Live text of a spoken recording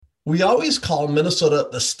We always call Minnesota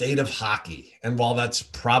the state of hockey. And while that's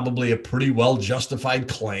probably a pretty well justified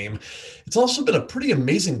claim, it's also been a pretty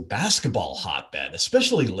amazing basketball hotbed,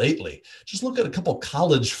 especially lately. Just look at a couple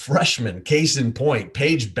college freshmen, case in point,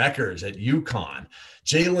 Paige Beckers at UConn,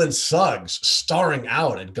 Jalen Suggs starring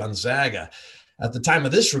out at Gonzaga. At the time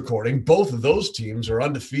of this recording, both of those teams are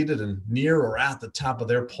undefeated and near or at the top of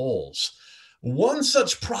their polls. One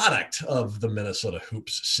such product of the Minnesota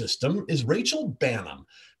Hoops system is Rachel Banham,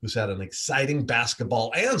 who's had an exciting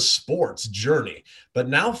basketball and sports journey, but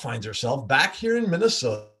now finds herself back here in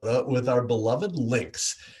Minnesota with our beloved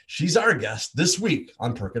Lynx. She's our guest this week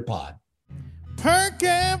on Perkit Pod.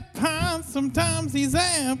 Perkit Pod, sometimes he's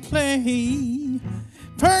at play.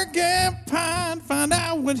 Perkit Pod, find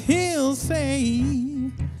out what he'll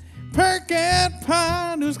say. Perkit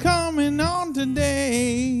Pod, who's coming on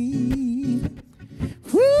today.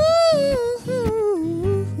 Woo!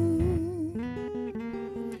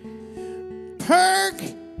 Perk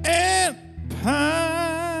and Pod.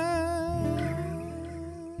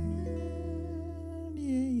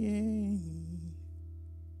 Yeah.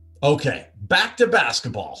 Okay, back to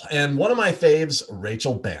basketball. And one of my faves,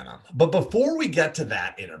 Rachel Banham. But before we get to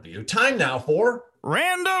that interview, time now for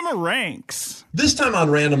Random Ranks. This time on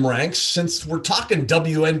Random Ranks, since we're talking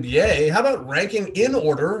WNBA, how about ranking in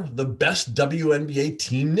order the best WNBA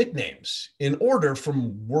team nicknames in order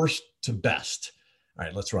from worst to best? All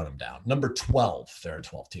right, let's run them down. Number 12, there are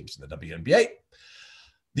 12 teams in the WNBA.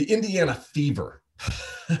 The Indiana Fever.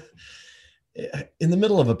 In the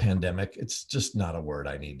middle of a pandemic, it's just not a word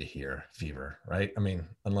I need to hear, fever, right? I mean,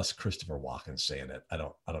 unless Christopher Walken's saying it, I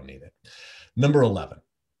don't need it. Number 11,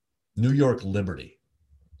 New York Liberty.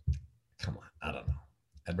 Come on, I don't know.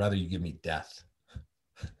 I'd rather you give me death.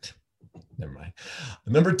 Never mind.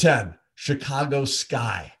 Number 10, Chicago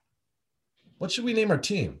Sky. What should we name our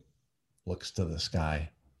team? Looks to the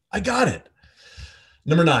sky. I got it.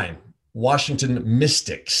 Number 9, Washington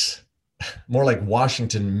Mystics. More like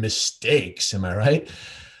Washington Mistakes, am I right?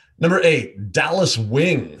 Number 8, Dallas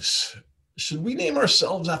Wings. Should we name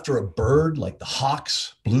ourselves after a bird like the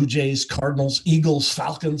Hawks, Blue Jays, Cardinals, Eagles,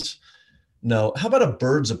 Falcons? No. How about a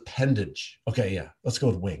bird's appendage? Okay, yeah, let's go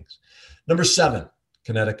with wings. Number 7,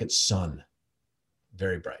 Connecticut Sun.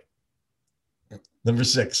 Very bright. Number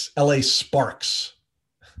 6, LA Sparks.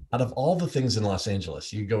 Out of all the things in Los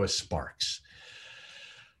Angeles, you go with Sparks.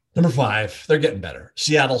 Number 5, they're getting better.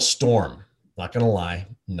 Seattle Storm. Not going to lie,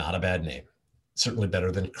 not a bad name. Certainly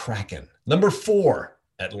better than Kraken. Number 4,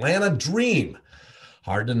 Atlanta Dream.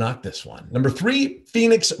 Hard to knock this one. Number 3,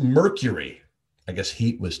 Phoenix Mercury. I guess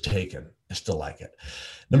Heat was taken. I still like it.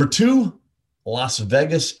 Number 2, Las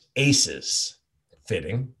Vegas Aces.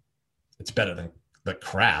 Fitting. It's better than the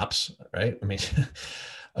Craps, right? I mean,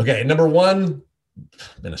 okay. Number 1,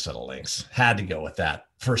 Minnesota Lynx. Had to go with that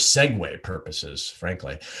for segue purposes,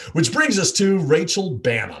 frankly. Which brings us to Rachel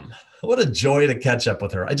Banham. What a joy to catch up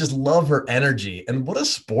with her. I just love her energy and what a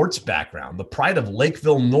sports background. The pride of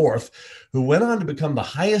Lakeville North, who went on to become the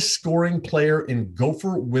highest scoring player in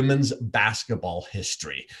Gopher women's basketball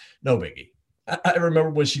history. No biggie. I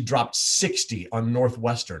remember when she dropped 60 on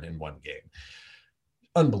Northwestern in one game.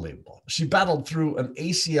 Unbelievable. She battled through an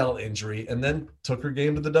ACL injury and then took her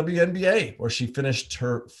game to the WNBA, where she finished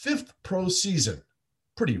her 5th pro season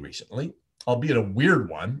pretty recently, albeit a weird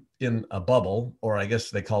one in a bubble, or I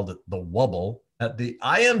guess they called it the Wubble, at the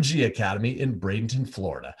IMG Academy in Bradenton,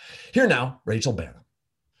 Florida. Here now, Rachel Banham.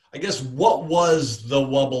 I guess, what was the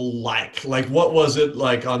Wubble like? Like, what was it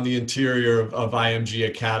like on the interior of IMG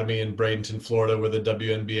Academy in Bradenton, Florida, where the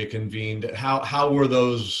WNBA convened? How were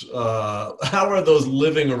those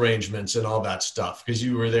living arrangements and all that stuff? Because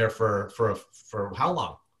you were there for how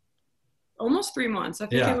long? Almost 3 months. I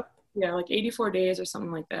think Yeah. it was, like 84 days or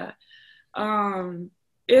something like that.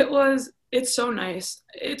 It's so nice.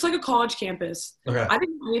 It's like a college campus. Okay. I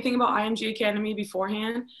didn't know anything about IMG Academy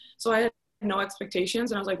beforehand, so I had no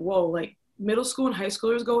expectations, and I was like, whoa, like middle school and high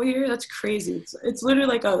schoolers go here? That's crazy. It's literally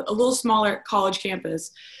like a little smaller college campus.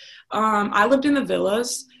 I lived in the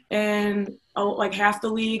villas, and like half the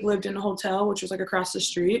league lived in a hotel, which was like across the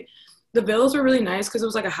street. The villas were really nice because it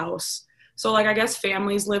was like a house. So like I guess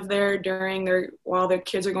families live there while their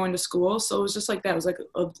kids are going to school. So it was just like that. It was like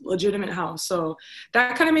a legitimate house. So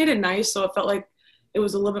that kind of made it nice. So it felt like it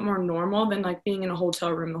was a little bit more normal than like being in a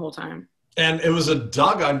hotel room the whole time. And it was a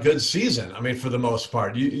doggone good season. I mean, for the most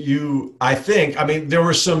part, I think, there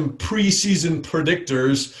were some preseason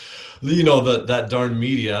predictors, that darn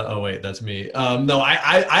media. Oh wait, that's me. No,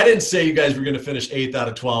 I didn't say you guys were going to finish 8th out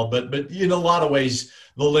of 12, but in a lot of ways,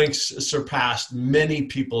 the Lynx surpassed many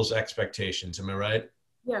people's expectations. Am I right?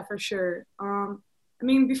 Yeah, for sure. I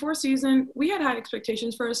mean, before season, we had high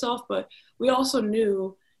expectations for ourselves, but we also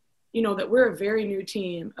knew, that we're a very new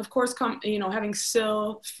team. Of course, having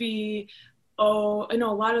Sil, Fee, I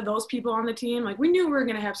know a lot of those people on the team. Like, we knew we were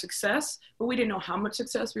going to have success, but we didn't know how much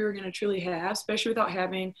success we were going to truly have, especially without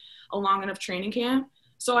having a long enough training camp.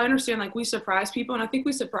 So I understand, like, we surprise people, and I think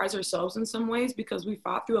we surprise ourselves in some ways because we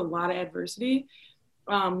fought through a lot of adversity.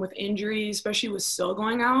 With injuries, especially with Sil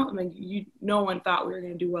going out. I mean, no one thought we were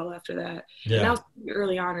going to do well after that. Yeah. And that was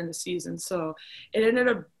early on in the season. So it ended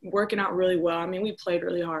up working out really well. I mean, we played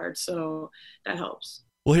really hard, so that helps.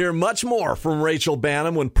 We'll hear much more from Rachel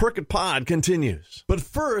Banham when Perkit Pod continues. But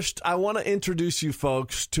first, I want to introduce you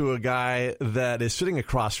folks to a guy that is sitting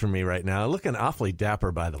across from me right now, looking awfully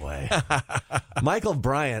dapper, by the way. Michael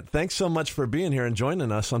Bryant, thanks so much for being here and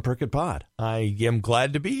joining us on Perkit Pod. I am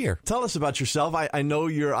glad to be here. Tell us about yourself. I know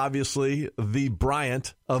you're obviously the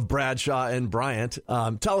Bryant of Bradshaw and Bryant.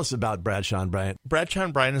 Tell us about Bradshaw and Bryant. Bradshaw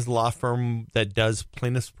and Bryant is a law firm that does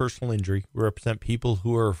plaintiff's personal injury. We represent people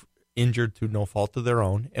who are injured through no fault of their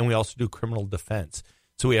own, and we also do criminal defense.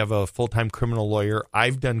 So we have a full-time criminal lawyer.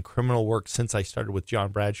 I've done criminal work since I started with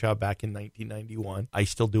John Bradshaw back in 1991. I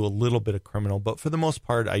still do a little bit of criminal, but for the most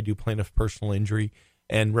part, I do plaintiff personal injury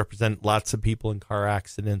and represent lots of people in car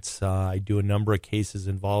accidents. I do a number of cases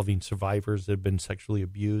involving survivors that have been sexually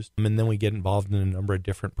abused. And then we get involved in a number of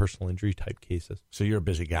different personal injury type cases. So you're a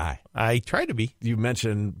busy guy. I try to be. You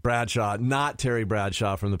mentioned Bradshaw, not Terry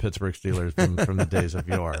Bradshaw from the Pittsburgh Steelers from the days of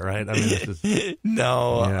yore, right? I mean, this is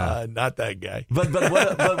no, not that guy. But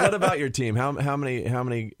what about your team? How many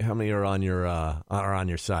are on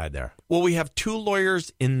your side there? Well, we have 2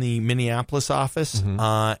 lawyers in the Minneapolis office,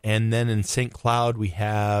 and then in St. Cloud we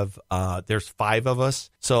have there's 5 of us.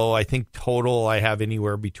 So I think total I have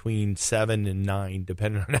anywhere between 7 and 9,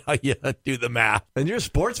 depending on how you do the math. And you're a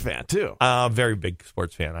sports fan too. Very big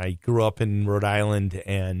sports fan. I grew up in Rhode Island,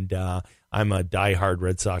 and I'm a diehard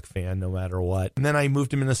Red Sox fan no matter what. And then I moved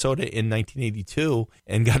to Minnesota in 1982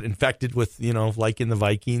 and got infected with, liking the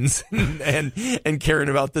Vikings and caring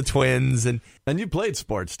about the Twins. And you played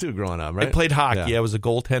sports too growing up, right? I played hockey. Yeah. I was a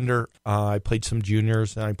goaltender. I played some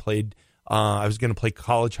juniors, and I was going to play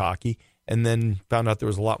college hockey, and then found out there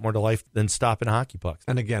was a lot more to life than stopping hockey pucks.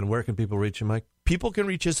 And again, where can people reach you, Mike? People can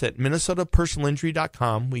reach us at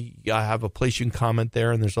minnesotapersonalinjury.com. We have a place you can comment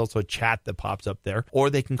there, and there's also a chat that pops up there. Or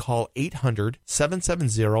they can call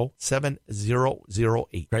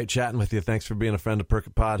 800-770-7008. Great chatting with you. Thanks for being a friend of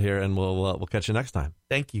Perkit Pod here, and we'll catch you next time.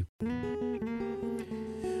 Thank you.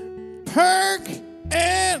 Perk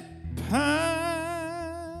and Pod.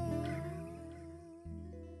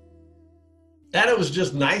 And it was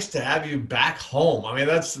just nice to have you back home. I mean,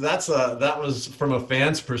 that was from a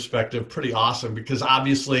fan's perspective pretty awesome, because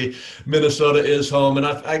obviously Minnesota is home, and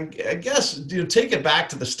I guess take it back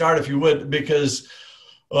to the start if you would, because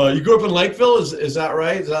you grew up in Lakeville. Is that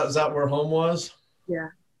right? Is that where home was? Yeah.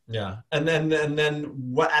 Yeah. And then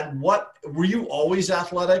what were you always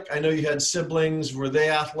athletic? I know you had siblings. Were they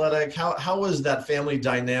athletic? How was that family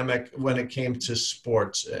dynamic when it came to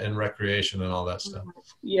sports and recreation and all that stuff?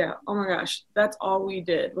 Yeah. Oh my gosh. That's all we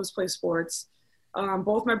did was play sports.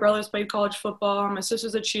 Both my brothers played college football. My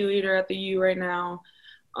sister's a cheerleader at the U right now.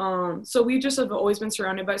 So we just have always been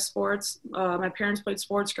surrounded by sports. My parents played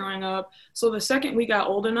sports growing up. So the second we got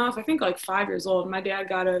old enough, I think like 5 years old, my dad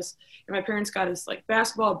got us and my parents got us like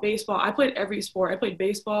basketball, baseball. I played every sport. I played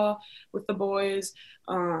baseball with the boys.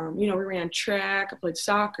 We ran track. I played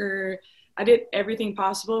soccer. I did everything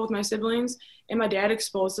possible with my siblings. And my dad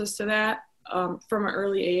exposed us to that from an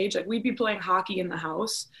early age. Like, we'd be playing hockey in the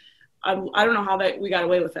house. I don't know how we got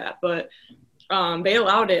away with that, but they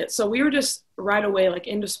allowed it. So we were just right away like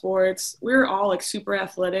into sports. We were all like super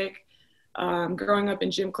athletic. Growing up in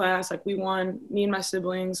gym class, like me and my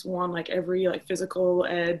siblings won like every like physical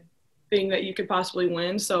ed thing that you could possibly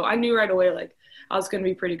win. So I knew right away like I was going to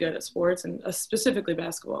be pretty good at sports, and specifically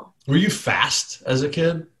basketball. Were you fast as a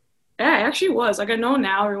kid? Yeah, I actually was. Like, I know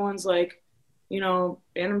now everyone's like,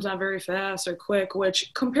 Banham's not very fast or quick,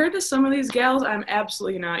 which compared to some of these gals, I'm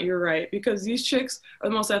absolutely not. You're right, because these chicks are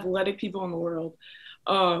the most athletic people in the world.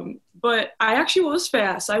 But I actually was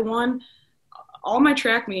fast. I won all my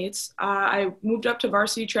track meets. I moved up to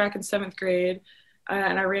varsity track in 7th grade,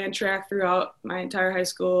 and I ran track throughout my entire high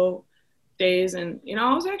school days. And,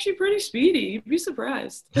 I was actually pretty speedy. You'd be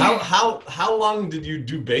surprised. How long did you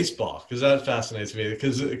do baseball? Because that fascinates me,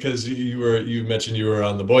 because you mentioned you were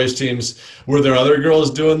on the boys teams. Were there other girls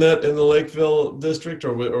doing that in the Lakeville district,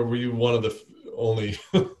 or were you one of the only?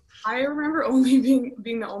 I remember only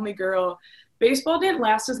being the only girl. Baseball didn't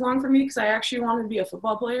last as long for me because I actually wanted to be a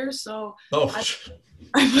football player. So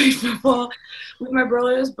I played football with my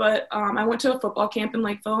brothers, but I went to a football camp in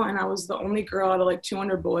Lakeville, and I was the only girl out of like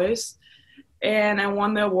 200 boys. And I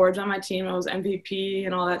won the awards on my team. I was MVP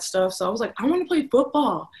and all that stuff. So I was like, I want to play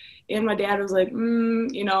football. And my dad was like,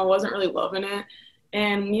 wasn't really loving it.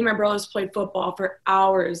 And me and my brothers played football for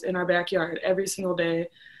hours in our backyard every single day.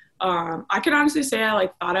 I can honestly say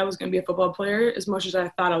I thought I was going to be a football player as much as I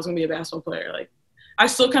thought I was going to be a basketball player. Like, I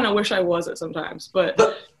still kind of wish I was it sometimes, but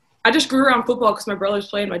I just grew around football because my brothers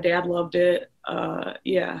played. My dad loved it.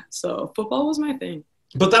 So football was my thing.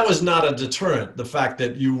 But that was not a deterrent. The fact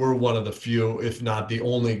that you were one of the few, if not the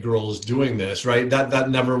only girls doing this, right? That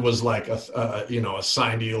never was like a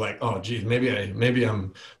sign to you, like, oh, geez, maybe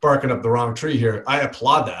I'm barking up the wrong tree here. I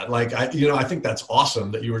applaud that. Like, I think that's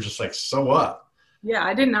awesome that you were just like, so what? Yeah,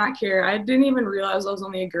 I did not care. I didn't even realize I was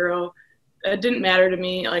only a girl. It didn't matter to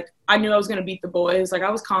me. Like, I knew I was going to beat the boys. Like,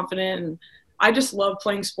 I was confident, and I just loved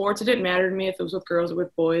playing sports. It didn't matter to me if it was with girls or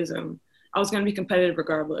with boys, and I was going to be competitive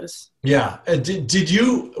regardless. Yeah.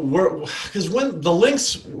 Because when the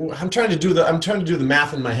Lynx, I'm trying to do the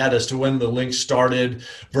math in my head as to when the Lynx started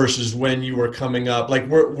versus when you were coming up. Like,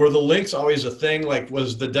 were the Lynx always a thing? Like,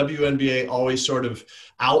 was the WNBA always sort of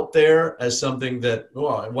out there as something that,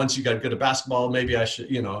 well, once you got good at basketball, maybe I should,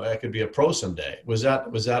 I could be a pro someday. Was that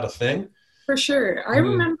a thing? For sure. I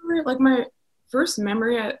remember like my first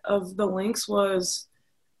memory of the Lynx was,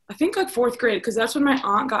 I think like 4th grade, because that's when my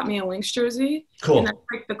aunt got me a Lynx jersey. Cool. And that's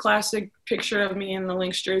like the classic picture of me in the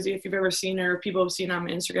Lynx jersey. If you've ever seen her, people have seen her on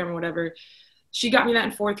Instagram or whatever. She got me that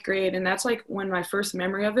in 4th grade, and that's like when my first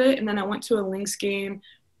memory of it. And then I went to a Lynx game,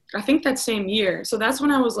 I think that same year. So that's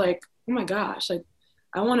when I was like, oh my gosh, like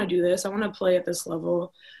I want to do this. I want to play at this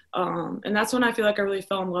level. And that's when I feel like I really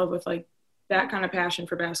fell in love with like that kind of passion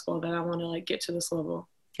for basketball, that I want to like get to this level.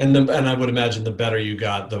 And I would imagine the better you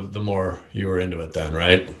got, the more you were into it then,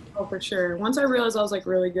 right? Oh, for sure. Once I realized I was like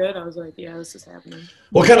really good, I was like, yeah, this is happening.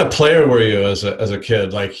 What kind of player were you as a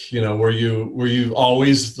kid? Like, were you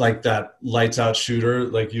always like that lights out shooter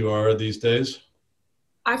like you are these days?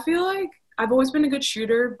 I feel like I've always been a good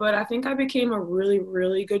shooter, but I think I became a really,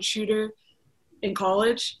 really good shooter in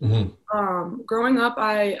college. Mm-hmm. Growing up,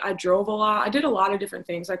 I drove a lot. I did a lot of different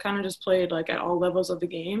things. I kind of just played like at all levels of the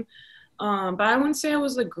game. But I wouldn't say I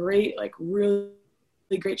was a great, like really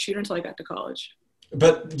great shooter until I got to college.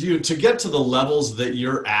 But to get to the levels that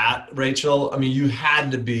you're at, Rachel, I mean, you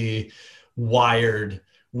had to be wired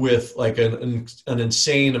with like an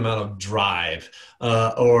insane amount of drive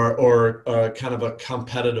or kind of a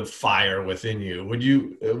competitive fire within you. Would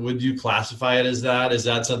you classify it as that? Is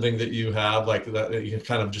that something that you have, like that you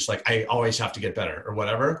kind of just like, I always have to get better or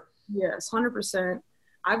whatever? Yes, 100%.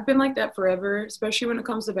 I've been like that forever, especially when it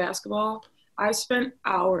comes to basketball. I spent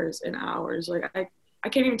hours and hours. Like I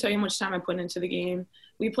can't even tell you how much time I put into the game.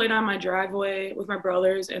 We played on my driveway with my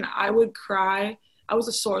brothers, and I would cry. I was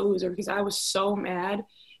a sore loser because I was so mad.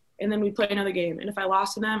 And then we'd play another game. And if I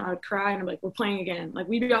lost to them, I would cry, and I'm like, we're playing again. Like,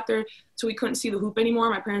 we'd be out there till we couldn't see the hoop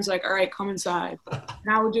anymore. My parents were like, all right, come inside.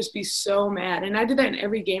 And I would just be so mad. And I did that in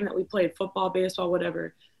every game that we played, football, baseball,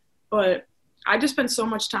 whatever. But I just spent so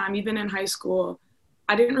much time, even in high school.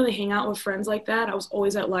 I didn't really hang out with friends like that. I was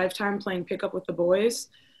always at Lifetime playing pickup with the boys.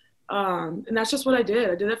 And that's just what I did.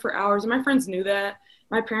 I did that for hours. And my friends knew that.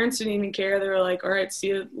 My parents didn't even care. They were like, all right, see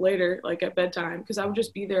you later, like at bedtime. Because I would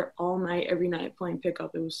just be there all night, every night playing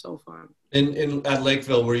pickup. It was so fun. At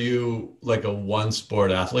Lakeville, were you like a one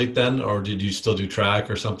sport athlete then? Or did you still do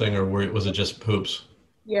track or something? Or was it just hoops?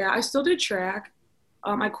 Yeah, I still did track.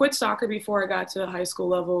 I quit soccer before I got to high school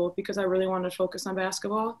level because I really wanted to focus on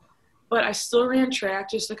basketball. But I still ran track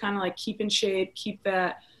just to kind of like keep in shape, keep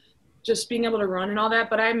that, just being able to run and all that.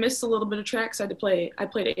 But I missed a little bit of track because I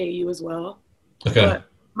played at AAU as well. Okay. But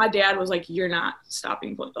my dad was like, you're not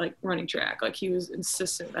stopping like running track. Like, he was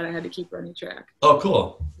insistent that I had to keep running track. Oh,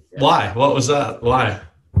 cool. Yeah. Why? What was that? Why?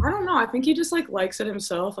 I don't know. I think he just like likes it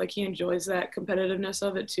himself. Like, he enjoys that competitiveness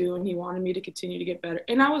of it too. And he wanted me to continue to get better.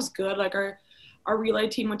 And I was good. Like our relay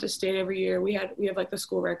team went to state every year. We have like the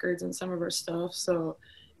school records and some of our stuff. So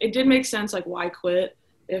it did make sense. Like, why quit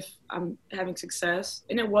if I'm having success?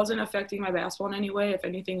 And it wasn't affecting my basketball in any way. If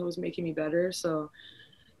anything, it was making me better. So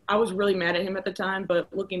I was really mad at him at the time,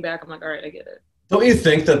 but looking back, I'm like, all right, I get it. Don't you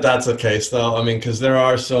think that that's the case, though? I mean, because there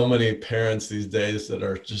are so many parents these days that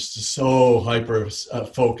are just so hyper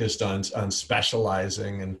focused on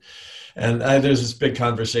specializing, and there's this big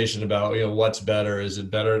conversation about, what's better? Is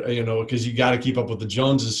it better, because you got to keep up with the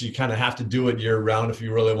Joneses. So you kind of have to do it year round if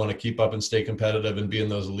you really want to keep up and stay competitive and be in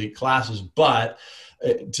those elite classes. But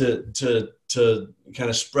to kind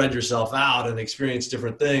of spread yourself out and experience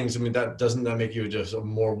different things. I mean, doesn't that make you just a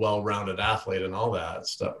more well-rounded athlete and all that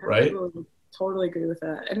stuff, right? totally agree with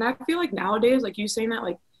that. And I feel like nowadays, like you saying that,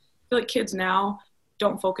 like I feel like kids now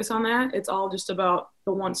don't focus on that. It's all just about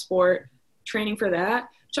the one sport, training for that,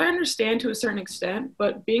 which I understand to a certain extent,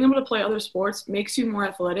 but being able to play other sports makes you more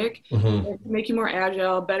athletic, make you more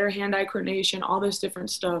agile, better hand-eye coordination, all this different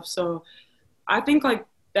stuff. So I think like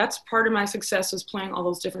that's part of my success was playing all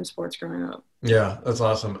those different sports growing up. Yeah, that's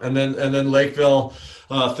awesome. And then Lakeville,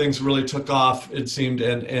 things really took off, it seemed,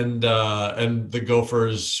 and the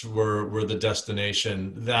Gophers were the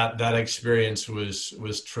destination. That experience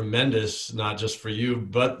was tremendous, not just for you,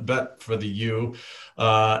 but for the U.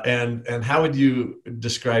 And how would you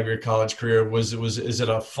describe your college career? Is it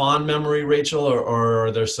a fond memory, Rachel, or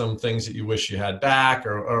are there some things that you wish you had back,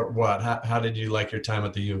 or what? How did you like your time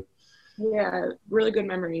at the U? Yeah, really good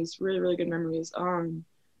memories. Really, really good memories.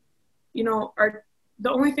 You know,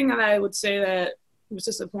 the only thing that I would say that was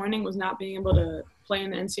disappointing was not being able to play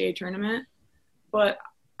in the NCAA tournament. But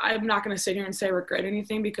I'm not going to sit here and say I regret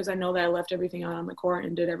anything because I know that I left everything out on the court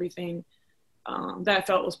and did everything that I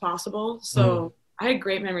felt was possible. So I had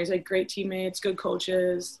great memories. I had great teammates, good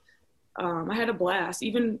coaches. I had a blast.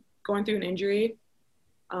 Even going through an injury,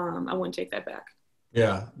 I wouldn't take that back.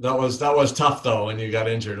 Yeah, that was tough though when you got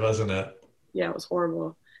injured, wasn't it? Yeah, it was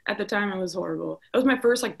horrible. At the time, it was horrible. It was my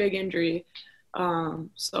first like big injury. So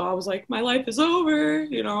I was like, my life is over.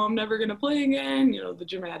 You know, I'm never gonna play again. You know, the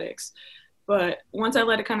dramatics. But once I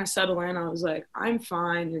let it kind of settle in, I was like, I'm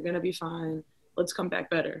fine. You're gonna be fine. Let's come back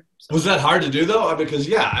better. So, was that hard to do though? Because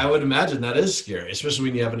yeah, I would imagine that is scary, especially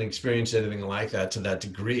when you haven't experienced anything like that to that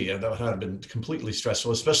degree. That would have been completely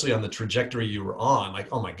stressful, especially on the trajectory you were on. Like,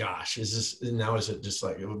 oh my gosh, is it just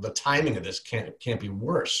like the timing of this can't be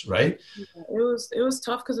worse, right? Yeah, it was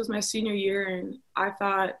tough because it was my senior year, and I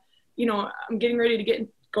thought, you know, I'm getting ready to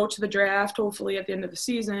go to the draft, hopefully at the end of the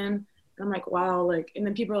season. And I'm like, wow, like, and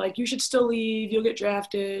then people are like, you should still leave, you'll get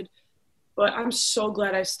drafted. But I'm so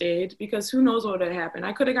glad I stayed because who knows what would have happened.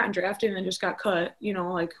 I could have gotten drafted and then just got cut. You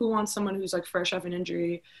know, like who wants someone who's like fresh off an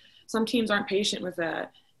injury? Some teams aren't patient with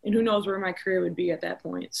that. And who knows where my career would be at that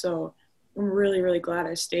point. So I'm really, really glad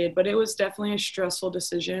I stayed. But it was definitely a stressful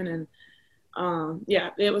decision. And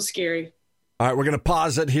yeah, it was scary. All right, we're going to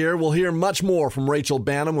pause it here. We'll hear much more from Rachel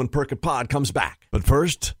Banham when Perkit Pod comes back. But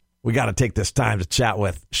first, we got to take this time to chat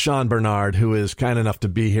with Sean Bernard, who is kind enough to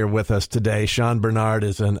be here with us today. Sean Bernard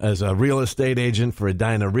is a real estate agent for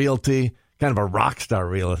Edina Realty, kind of a rock star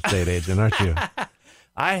real estate agent, aren't you?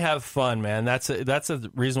 I have fun, man. That's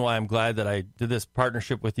a reason why I'm glad that I did this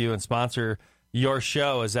partnership with you and sponsor your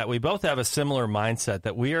show, is that we both have a similar mindset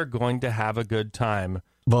that we are going to have a good time.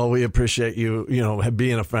 Well, we appreciate you,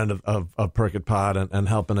 being a friend of Perkit Pod and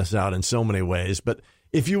helping us out in so many ways. But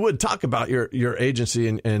if you would talk about your agency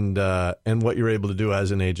and what you're able to do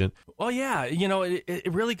as an agent. Well, yeah,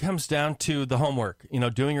 it really comes down to the homework,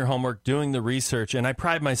 doing your homework, doing the research. And I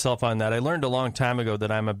pride myself on that. I learned a long time ago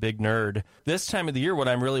that I'm a big nerd. This time of the year, what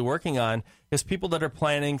I'm really working on is people that are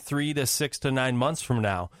planning 3 to 6 to 9 months from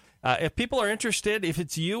now. If people are interested, if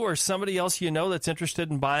it's you or somebody else that's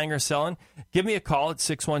interested in buying or selling, give me a call at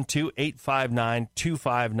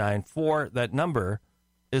 612-859-2594. That number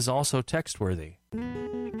is also text-worthy.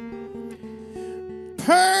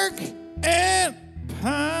 Perk and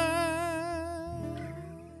Pine.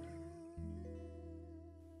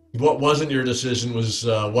 What wasn't your decision was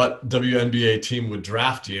what WNBA team would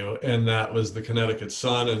draft you, and that was the Connecticut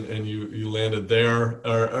Sun, and you landed there.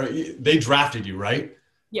 Or they drafted you, right?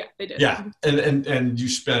 Yeah, they did. Yeah, and you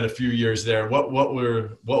spent a few years there. What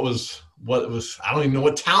was I don't even know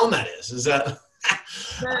what town that is. Is that?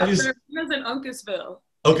 It was in Uncasville.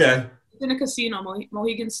 Okay. It's in a casino,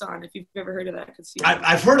 Mohegan Sun. If you've ever heard of that casino.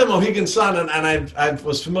 I've heard of Mohegan Sun, and I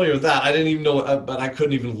was familiar with that. I didn't even know, but I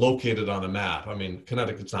couldn't even locate it on a map. I mean,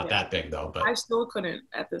 Connecticut's not that big though. But I still couldn't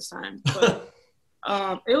at this time. But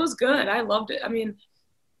it was good. I loved it. I mean,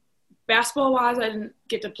 basketball-wise, I didn't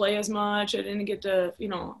get to play as much. I didn't get to,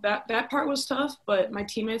 that part was tough. But my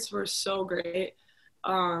teammates were so great.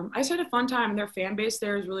 I just had a fun time. Their fan base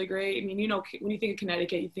there is really great. I mean, when you think of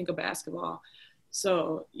Connecticut, you think of basketball.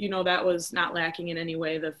 So, that was not lacking in any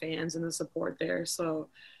way, the fans and the support there. So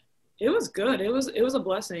it was good. It was a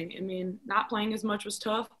blessing. I mean, not playing as much was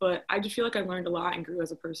tough, but I just feel like I learned a lot and grew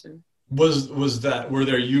as a person. Were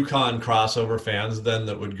there UConn crossover fans then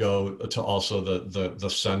that would go to also the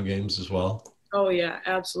Sun games as well? Oh yeah,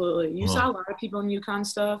 absolutely. You saw a lot of people in UConn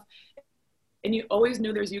stuff, and you always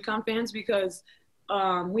knew there's UConn fans because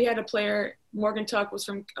we had a player, Morgan Tuck was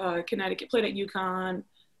from Connecticut, played at UConn,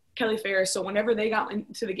 Kelly Ferris. So whenever they got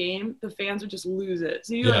into the game, the fans would just lose it.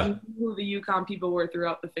 So you knew who the UConn people were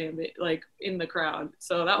throughout the fan base, like in the crowd.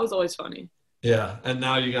 So that was always funny. Yeah, and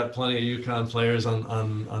now you got plenty of UConn players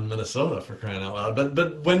on Minnesota, for crying out loud.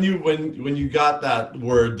 But when you got that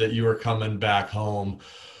word that you were coming back home,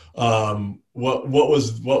 what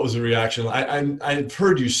was the reaction? I've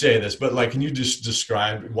heard you say this, but like, can you just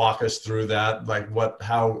walk us through that? Like,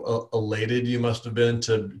 how elated you must have been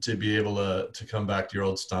to be able to come back to your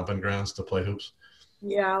old stomping grounds to play hoops?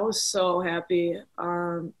 Yeah, I was so happy.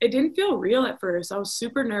 It didn't feel real at first. I was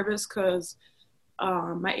super nervous because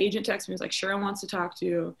my agent texted me, was like, Cheryl wants to talk to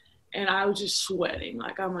you. And I was just sweating.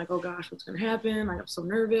 Like, I'm like, oh gosh, what's going to happen? Like, I'm so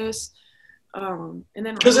nervous. And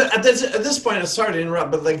then Because at this point, I'm sorry to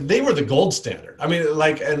interrupt, but like, they were the gold standard. I mean,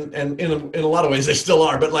 like, and in a lot of ways they still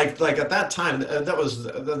are, but like at that time, that's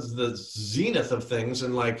the zenith of things.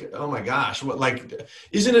 And like, oh my gosh,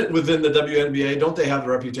 isn't it within the WNBA? Don't they have the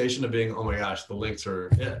reputation of being, oh my gosh, the Lynx are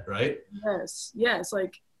it, right? Yes.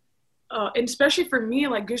 Like, and especially for me,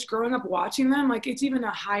 like, just growing up watching them, like, it's even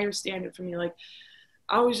a higher standard for me. Like,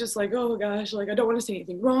 I was just like, oh gosh, like, I don't want to say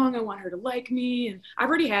anything wrong. I want her to like me. And I've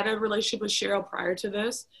already had a relationship with Cheryl prior to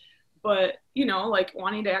this, but like,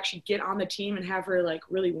 wanting to actually get on the team and have her like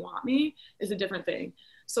really want me is a different thing.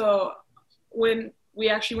 So when we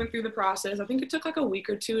actually went through the process, I think it took like a week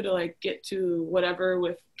or two to like get to whatever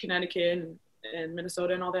with Connecticut and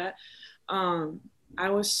Minnesota and all that. I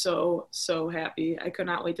was so happy. I could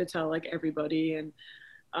not wait to tell like everybody. And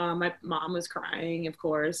my mom was crying, of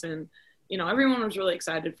course. And everyone was really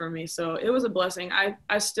excited for me. So it was a blessing.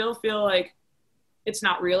 I still feel like it's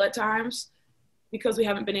not real at times because we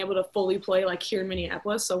haven't been able to fully play like here in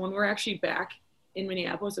Minneapolis. So when we're actually back in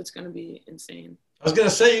Minneapolis, it's going to be insane. I was going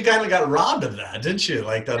to say, you kind of got robbed of that, didn't you?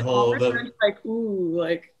 Like that whole, like, ooh,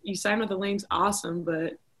 like you signed with the Lynx, awesome,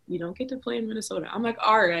 but you don't get to play in Minnesota. I'm like,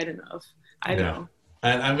 all right, enough. I know.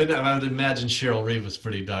 And I would imagine Cheryl Reeve was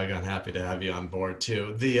pretty doggone happy to have you on board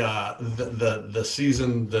too. The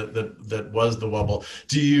season that was the Wubble.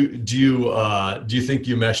 Do you think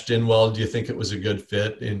you meshed in well? Do you think it was a good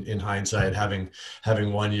fit in hindsight, having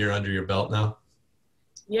 1 year under your belt now?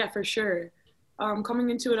 Yeah, for sure. Coming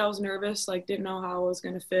into it, I was nervous, like didn't know how I was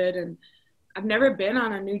going to fit, and I've never been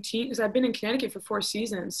on a new team because I've been in Connecticut for 4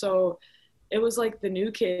 seasons, so. It was like the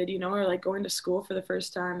new kid, or like going to school for the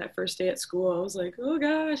first time, that first day at school. I was like, oh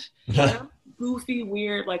gosh, I'm a goofy,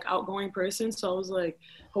 weird, like outgoing person. So I was like,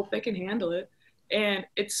 hope they can handle it. And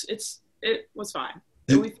it was fine.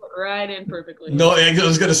 We fit right in perfectly. No, I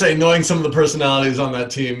was going to say, knowing some of the personalities on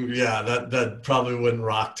that team, yeah, that probably wouldn't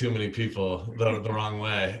rock too many people the wrong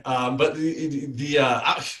way. But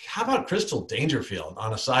how about Crystal Dangerfield?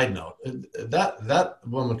 On a side note, that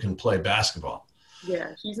woman can play basketball.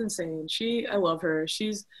 Yeah, she's insane. I love her.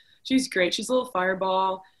 She's great. She's a little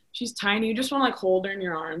fireball. She's tiny. You just want to like hold her in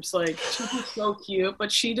your arms. Like, she's just so cute,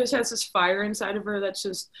 but she just has this fire inside of her that's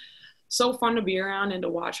just so fun to be around, and to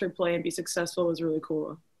watch her play and be successful was really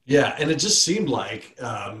cool. Yeah, and it just seemed like,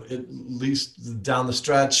 at least down the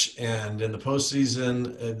stretch and in the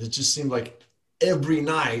postseason, it just seemed like every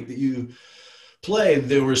night that you played,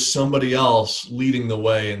 there was somebody else leading the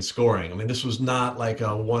way in scoring. I mean, this was not like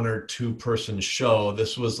a 1 or 2 person show.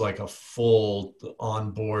 This was like a full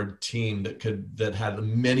on-board team that had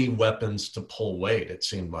many weapons to pull weight, it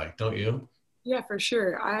seemed like, don't you? Yeah, for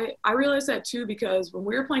sure. I realized that too, because when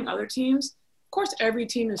we were playing other teams, of course, every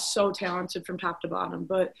team is so talented from top to bottom,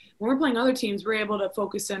 but when we're playing other teams, we're able to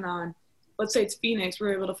focus in on, let's say it's Phoenix,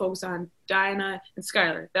 we're able to focus on Diana and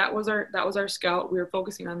Skylar. That was our scout. We were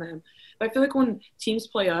focusing on them. But I feel like when teams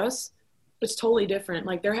play us, it's totally different.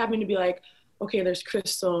 Like, they're having to be like, okay, there's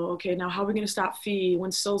Crystal. Okay, now how are we going to stop Fee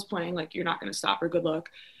when Still's playing? Like, you're not going to stop her. Good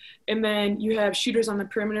luck. And then you have shooters on the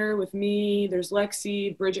perimeter with me. There's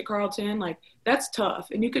Lexi, Bridget Carlton. Like, that's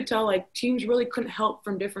tough. And you could tell, like, teams really couldn't help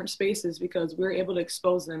from different spaces because we were able to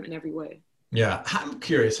expose them in every way. Yeah. I'm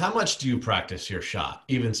curious, how much do you practice your shot,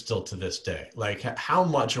 even still to this day? Like, how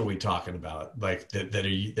much are we talking about, like, that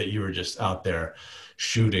you were just out there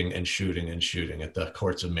shooting and shooting and shooting at the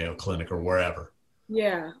courts of Mayo Clinic or wherever?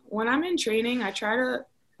 Yeah. When I'm in training, I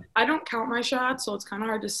don't count my shots, so it's kind of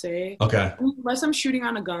hard to say. Okay. Unless I'm shooting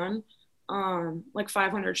on a gun, like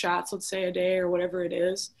 500 shots, let's say, a day or whatever it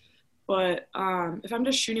is. But if I'm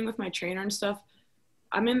just shooting with my trainer and stuff,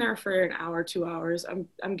 I'm in there for an hour, 2 hours.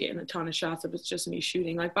 I'm getting a ton of shots if it's just me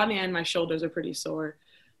shooting. Like, by the end, my shoulders are pretty sore.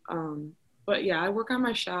 But yeah, I work on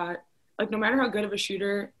my shot. Like, no matter how good of a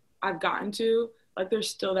shooter I've gotten to, like, there's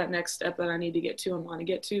still that next step that I need to get to and want to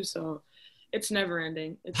get to. So it's never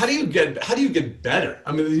ending. How do you get better?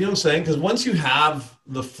 I mean, you know what I'm saying? Because once you have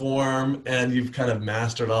the form and you've kind of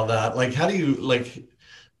mastered all that, like, how does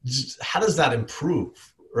that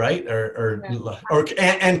improve? Right? And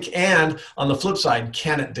on the flip side,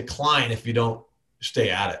 can it decline if you don't stay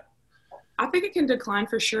at it? I think it can decline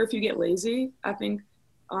for sure if you get lazy. I think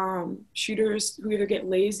shooters who either get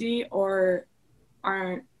lazy or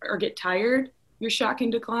get tired, your shot can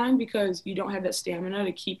decline because you don't have that stamina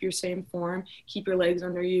to keep your same form, keep your legs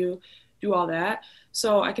under you, do all that.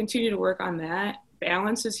 So I continue to work on that.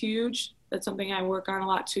 Balance is huge. That's something I work on a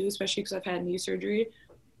lot too, especially because I've had knee surgery.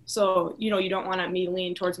 So, you don't want me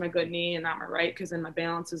lean towards my good knee and not my right because then my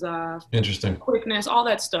balance is off. Interesting. Quickness, all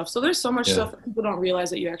that stuff. So there's so much stuff that people don't realize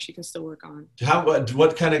that you actually can still work on.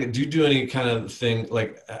 What kind of, do you do any kind of thing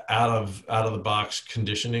like out of the box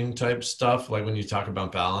conditioning type stuff? Like when you talk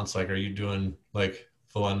about balance, like are you doing like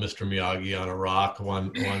full on Mr. Miyagi on a rock,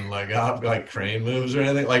 one leg up, like crane moves or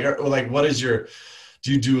anything? Like what is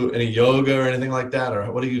do you do any yoga or anything like that? Or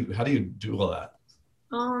how do you do all that?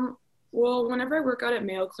 Well, whenever I work out at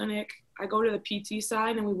Mayo Clinic, I go to the PT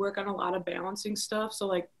side and we work on a lot of balancing stuff. So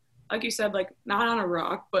like you said, like not on a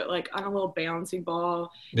rock, but like on a little balancing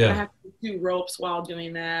ball. Yeah. And I have to do ropes while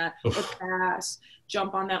doing that, or pass,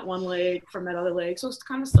 jump on that one leg from that other leg. So it's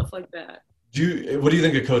kind of stuff like that. What do you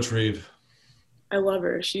think of Coach Reeve? I love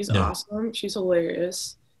her. She's awesome. She's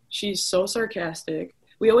hilarious. She's so sarcastic.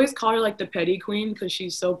 We always call her like the petty queen because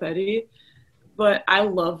she's so petty. But I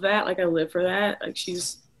love that. Like I live for that. Like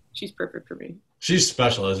she's perfect for me. She's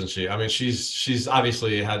special, isn't she? I mean, she's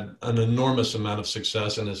obviously had an enormous amount of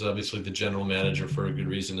success and is obviously the general manager for a good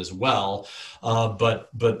reason as well.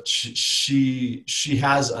 But she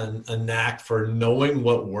has a knack for knowing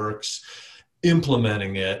what works,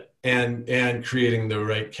 implementing it, and creating the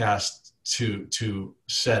right cast to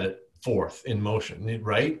set it forth in motion,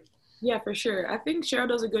 right? Yeah, for sure. I think Cheryl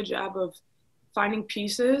does a good job of finding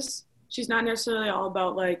pieces. She's not necessarily all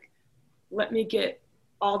about like, let me get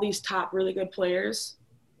all these top really good players.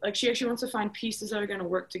 Like she actually wants to find pieces that are going to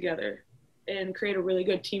work together and create a really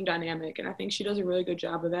good team dynamic. And I think she does a really good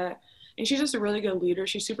job of that. And she's just a really good leader.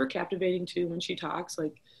 She's super captivating too when she talks.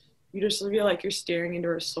 Like you just feel like you're staring into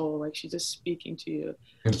her soul. Like she's just speaking to you.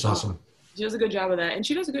 It's awesome. She does a good job of that. And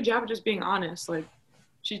she does a good job of just being honest. Like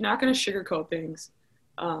she's not going to sugarcoat things.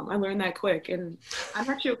 I learned that quick. And I'm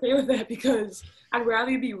actually okay with that because I'd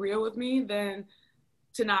rather you be real with me than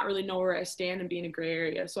to not really know where I stand and be in a gray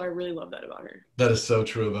area. So I really love that about her. That is so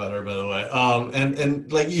true about her, by the way.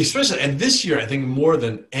 And like, especially, and this year, I think more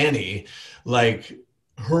than any, like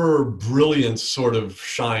her brilliance sort of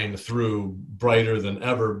shined through brighter than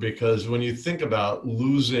ever, because when you think about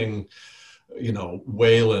losing,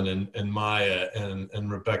 Waylon and Maya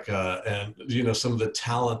and Rebecca and, some of the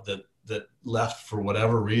talent that left for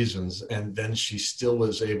whatever reasons, and then she still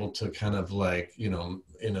was able to kind of like,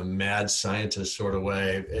 in a mad scientist sort of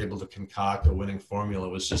way, able to concoct a winning formula.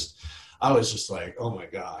 I was just like, oh my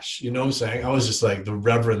gosh, you know what I'm saying? I was just like, the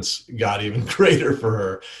reverence got even greater for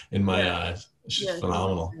her in my eyes. She's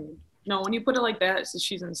phenomenal. No, when you put it like that,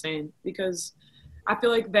 she's insane, because I feel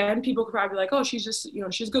like then people could probably be like, oh, she's just,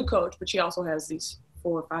 she's a good coach, but she also has these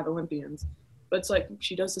 4 or 5 Olympians. But it's like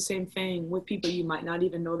she does the same thing with people you might not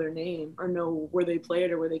even know their name or know where they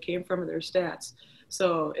played or where they came from or their stats.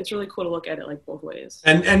 So it's really cool to look at it like both ways.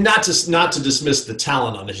 And not to dismiss the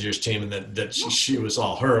talent on this year's team and that she was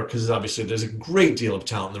all her, because obviously there's a great deal of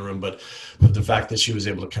talent in the room, but the fact that she was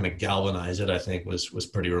able to kind of galvanize it, I think was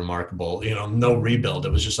pretty remarkable. No rebuild.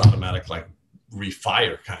 It was just automatic, like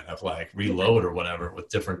refire, kind of like reload or whatever with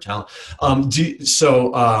different talent.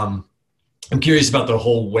 I'm curious about the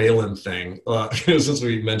whole Waylon thing, since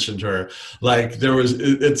we mentioned her. Like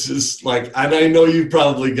it's just like, and I know you've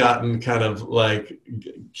probably gotten kind of like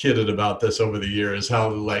kidded about this over the years, how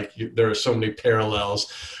like there are so many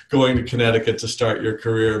parallels going to Connecticut to start your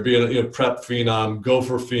career, being a prep phenom,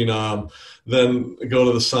 Gopher phenom, then go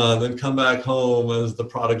to the Sun, then come back home as the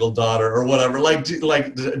prodigal daughter or whatever. Like,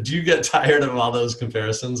 do you get tired of all those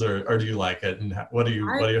comparisons, or do you like it? And what are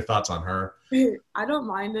your thoughts on her? I don't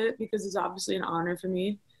mind it because it's obviously an honor for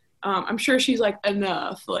me. I'm sure she's like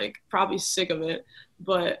enough, like probably sick of it,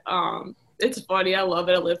 but it's funny. I love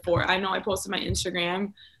it. I live for it. I know I posted my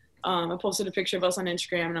Instagram. I posted a picture of us on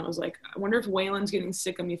Instagram and I was like, I wonder if Waylon's getting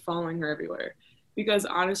sick of me following her everywhere, because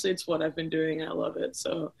honestly, it's what I've been doing and I love it.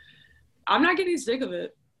 So I'm not getting sick of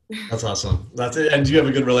it. That's awesome. That's it. And do you have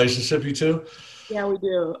a good relationship, you two? Yeah, we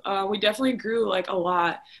do. We definitely grew like a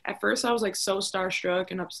lot. At first I was like so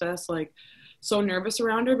starstruck and obsessed, like so nervous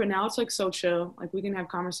around her, but now it's like so chill. Like we can have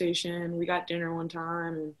conversation. We got dinner one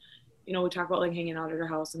time and, we talk about like hanging out at her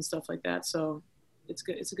house and stuff like that. So it's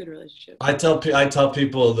good. It's a good relationship. I tell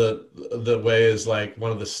people that the Way is like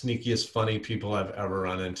one of the sneakiest, funny people I've ever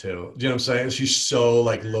run into. Do you know what I'm saying? She's so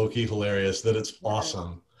like low-key hilarious that it's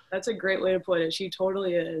awesome. That's a great way to put it. She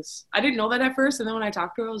totally is. I didn't know that at first. And then when I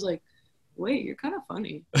talked to her, I was like, wait, you're kind of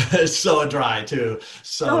funny. It's so dry too.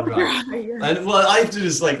 So dry. Yeah. And well, I have to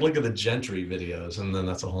just like look at the Gentry videos, and then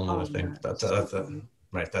that's a whole other thing. Yeah. That's So a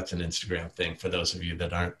right. That's an Instagram thing for those of you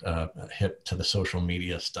that aren't hip to the social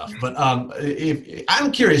media stuff. But if,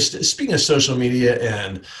 I'm curious. Speaking of social media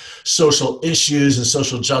and social issues and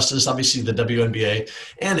social justice, obviously the WNBA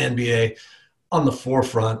and NBA on the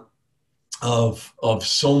forefront of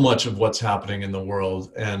so much of what's happening in the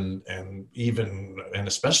world, and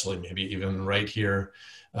especially maybe even right here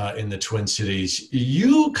in the Twin Cities.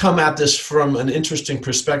 You come at this from an interesting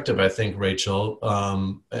perspective, I think, Rachel.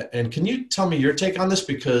 And can you tell me your take on this?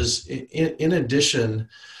 Because in addition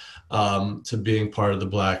to being part of the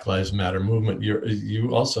Black Lives Matter movement,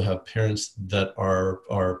 you also have parents that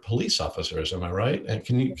are police officers. Am I right? And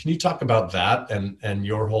can you talk about that and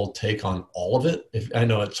your whole take on all of it? I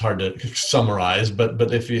know it's hard to summarize, but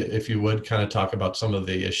if you would kind of talk about some of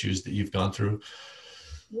the issues that you've gone through.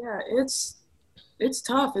 yeah, it's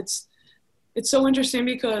tough. It's so interesting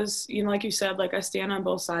because, like you said, like I stand on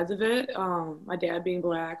both sides of it. My dad being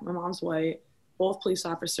Black, my mom's white, both police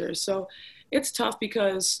officers. So it's tough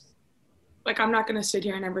because, like, I'm not going to sit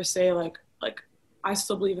here and ever say like I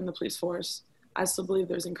still believe in the police force. I still believe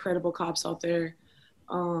there's incredible cops out there.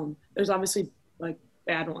 There's obviously like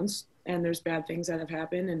bad ones, and there's bad things that have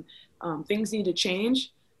happened, and things need to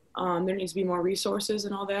change. There needs to be more resources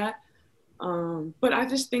and all that. But I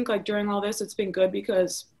just think like during all this, it's been good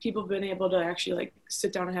because people have been able to actually like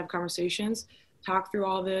sit down and have conversations, talk through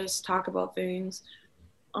all this, talk about things.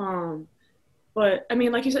 But I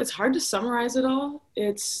mean, like you said, it's hard to summarize it all.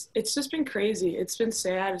 It's just been crazy. It's been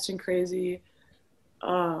sad. It's been crazy.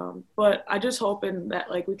 But I just hoping that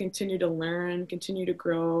like we continue to learn, continue to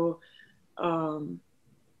grow, and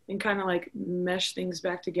kind of like mesh things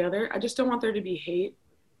back together. I just don't want there to be hate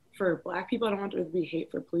for Black people. I don't want there to be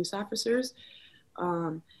hate for police officers.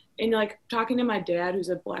 And like talking to my dad, who's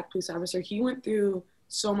a Black police officer, he went through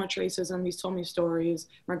so much racism. He's told me stories.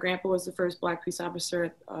 My grandpa was the first Black police officer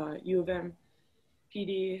at U of M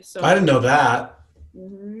PD. So I didn't know that.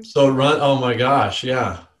 Mm-hmm. Oh my gosh,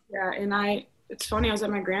 yeah. Yeah, and it's funny, I was at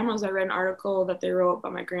my grandma's, I read an article that they wrote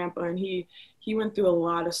about my grandpa, and he went through a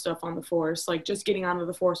lot of stuff on the force. Like just getting onto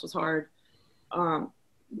the force was hard.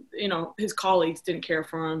 His colleagues didn't care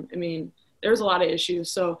for him. I mean, there was a lot of issues.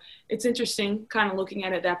 So it's interesting kind of looking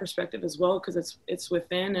at it that perspective as well, because it's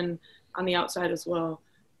within and on the outside as well.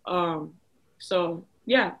 So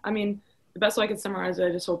yeah, I mean, the best way I can summarize it,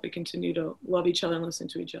 I just hope we continue to love each other and listen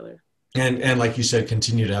to each other. And like you said,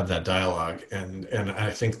 continue to have that dialogue. And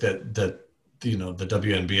I think that the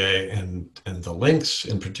WNBA and the Lynx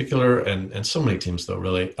in particular, and so many teams though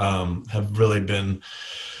really have really been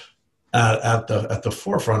at the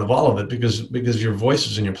forefront of all of it because your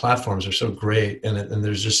voices and your platforms are so great, and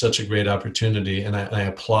there's just such a great opportunity. And I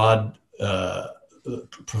applaud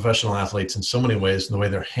professional athletes in so many ways in the way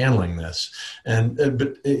they're handling this.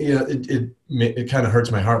 But it kind of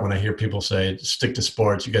hurts my heart when I hear people say, stick to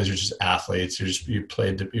sports. You guys are just athletes. You're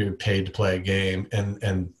paid to play a game.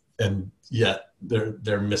 And yet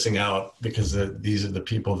they're missing out because these are the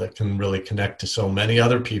people that can really connect to so many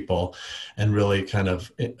other people and really kind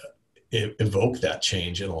of evoke that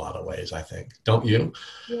change in a lot of ways, I think. Don't you?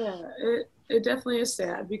 Yeah, it definitely is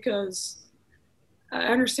sad because I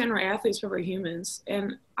understand we're athletes, but we're humans.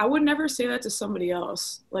 And I would never say that to somebody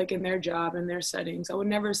else, like in their job, in their settings. I would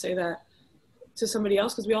never say that to somebody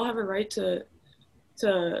else because we all have a right to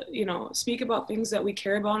speak about things that we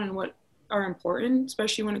care about and what are important,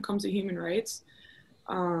 especially when it comes to human rights.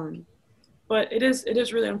 But it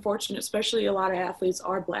is really unfortunate, especially a lot of athletes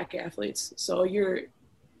are Black athletes. So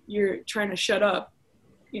you're trying to shut up.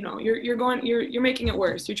 You're making it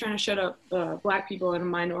worse. You're trying to shut up Black people and a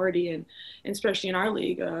minority, and especially in our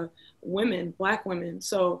league, women, Black women.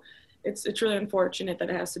 So it's really unfortunate that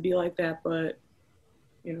it has to be like that. But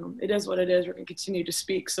it is what it is. We're gonna continue to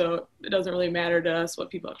speak, so it doesn't really matter to us what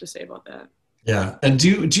people have to say about that. Yeah, and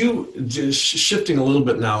do you just shifting a little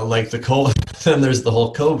bit now, like the COVID, then there's the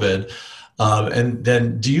whole COVID, and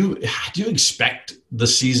then do you expect the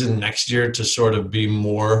season next year to sort of be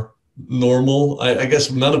more normal? I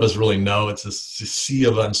guess none of us really know. It's a sea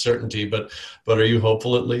of uncertainty, but are you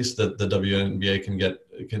hopeful at least that the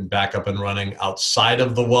WNBA can back up and running outside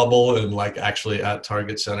of the bubble and like actually at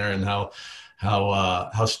Target Center? And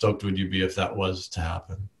how stoked would you be if that was to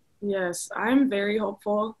happen? Yes, I'm very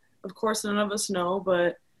hopeful. Of course, none of us know,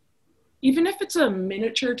 but even if it's a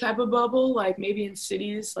miniature type of bubble, like maybe in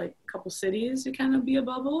cities, like a couple cities, it kind of be a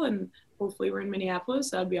bubble, and hopefully we're in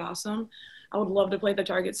Minneapolis, that'd be awesome. I would love to play at the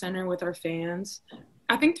Target Center with our fans.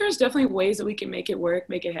 I think there's definitely ways that we can make it work,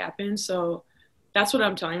 make it happen. So that's what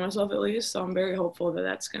I'm telling myself at least. So I'm very hopeful that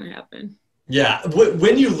that's going to happen. Yeah,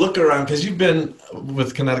 when you look around, because you've been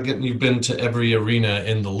with Connecticut and you've been to every arena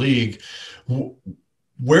in the league,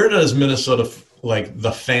 where does Minnesota like the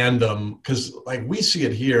fandom? Because like we see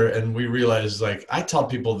it here, and we realize, like I tell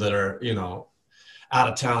people that are out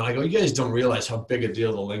of town, I go, you guys don't realize how big a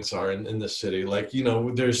deal the Lynx are in this city. Like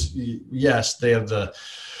there's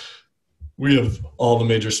we have all the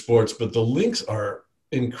major sports, but the Lynx are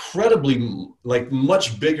incredibly like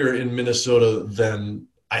much bigger in Minnesota than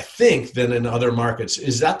in other markets.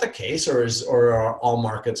 Is that the case, or are all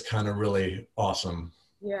markets kind of really awesome?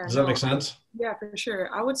 Yeah. Does that make sense? Yeah, for sure.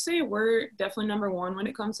 I would say we're definitely number one when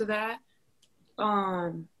it comes to that.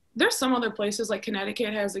 There's some other places, like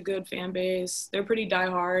Connecticut has a good fan base. They're pretty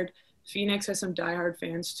diehard. Phoenix has some diehard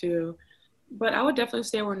fans too. But I would definitely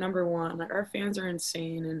say we're number one. Like our fans are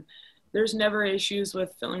insane, and there's never issues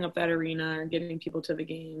with filling up that arena or getting people to the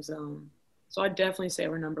games. So I'd definitely say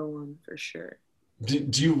we're number one for sure. How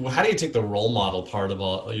do you take the role model part of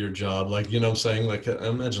all your job? Like, what I'm saying, like, I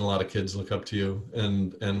imagine a lot of kids look up to you,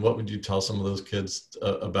 and what would you tell some of those kids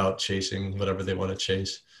about chasing whatever they want to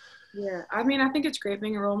chase? Yeah. I mean, I think it's great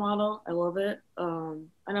being a role model. I love it. And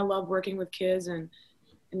I love working with kids and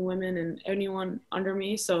women and anyone under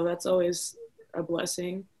me. So that's always a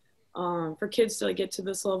blessing. For kids to get to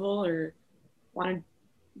this level or want to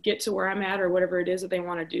get to where I'm at or whatever it is that they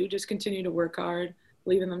want to do, just continue to work hard,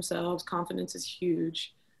 believe in themselves. Confidence is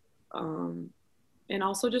huge. And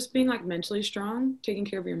also just being like mentally strong, taking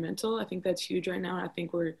care of your mental. I think that's huge right now. I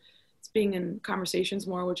think it's being in conversations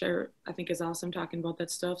more, which I think is awesome, talking about that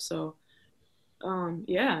stuff. So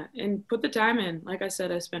yeah, and put the time in. Like I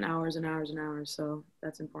said, I spent hours and hours and hours, so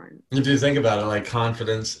that's important. If you think about it, like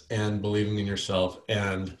confidence and believing in yourself,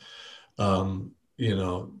 and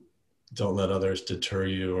don't let others deter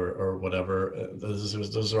you or whatever.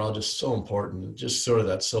 Those are all just so important. Just sort of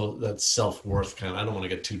that self-worth kind of, I don't want to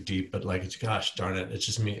get too deep, but like, gosh darn it, it's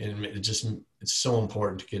just me. It's so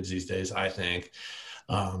important to kids these days, I think,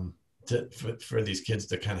 for these kids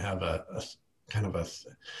to kind of have a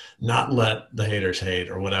not let the haters hate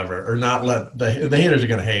or whatever, or not let the haters are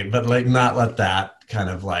going to hate, but like not let that kind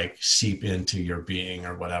of like seep into your being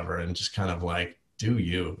or whatever, and just kind of like do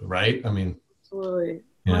you, right? I mean, absolutely.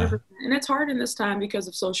 Yeah. 100%. And it's hard in this time because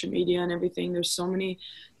of social media and everything. There's so many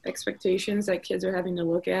expectations that kids are having to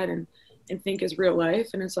look at and think is real life.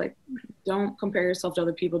 And it's like, don't compare yourself to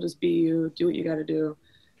other people. Just be you. Do what you got to do.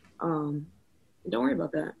 Don't worry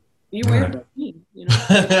about that. Be weird like me, Yeah,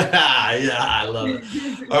 I love it.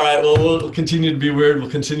 All right, well, we'll continue to be weird.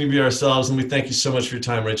 We'll continue to be ourselves. And we thank you so much for your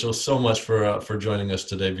time, Rachel, so much for joining us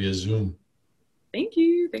today via Zoom. Thank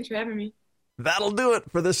you. Thanks for having me. That'll do it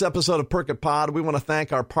for this episode of Perk It Pod. We want to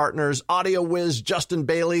thank our partners, Audio Wiz, Justin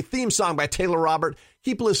Bailey, theme song by Taylor Robert.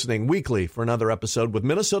 Keep listening weekly for another episode with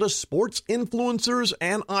Minnesota sports influencers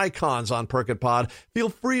and icons on Perk It Pod. Feel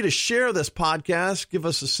free to share this podcast. Give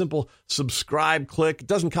us a simple subscribe click. It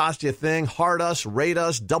doesn't cost you a thing. Heart us, rate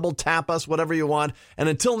us, double tap us, whatever you want. And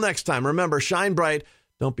until next time, remember, shine bright,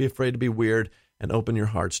 don't be afraid to be weird, and open your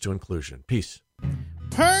hearts to inclusion. Peace.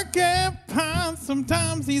 Perk It Pod,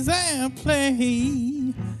 sometimes he's at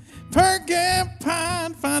play. Perk It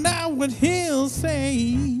Pod, find out what he'll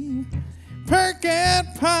say. Perk It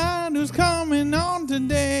Pod, who's coming on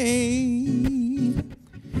today.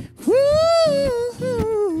 Woo!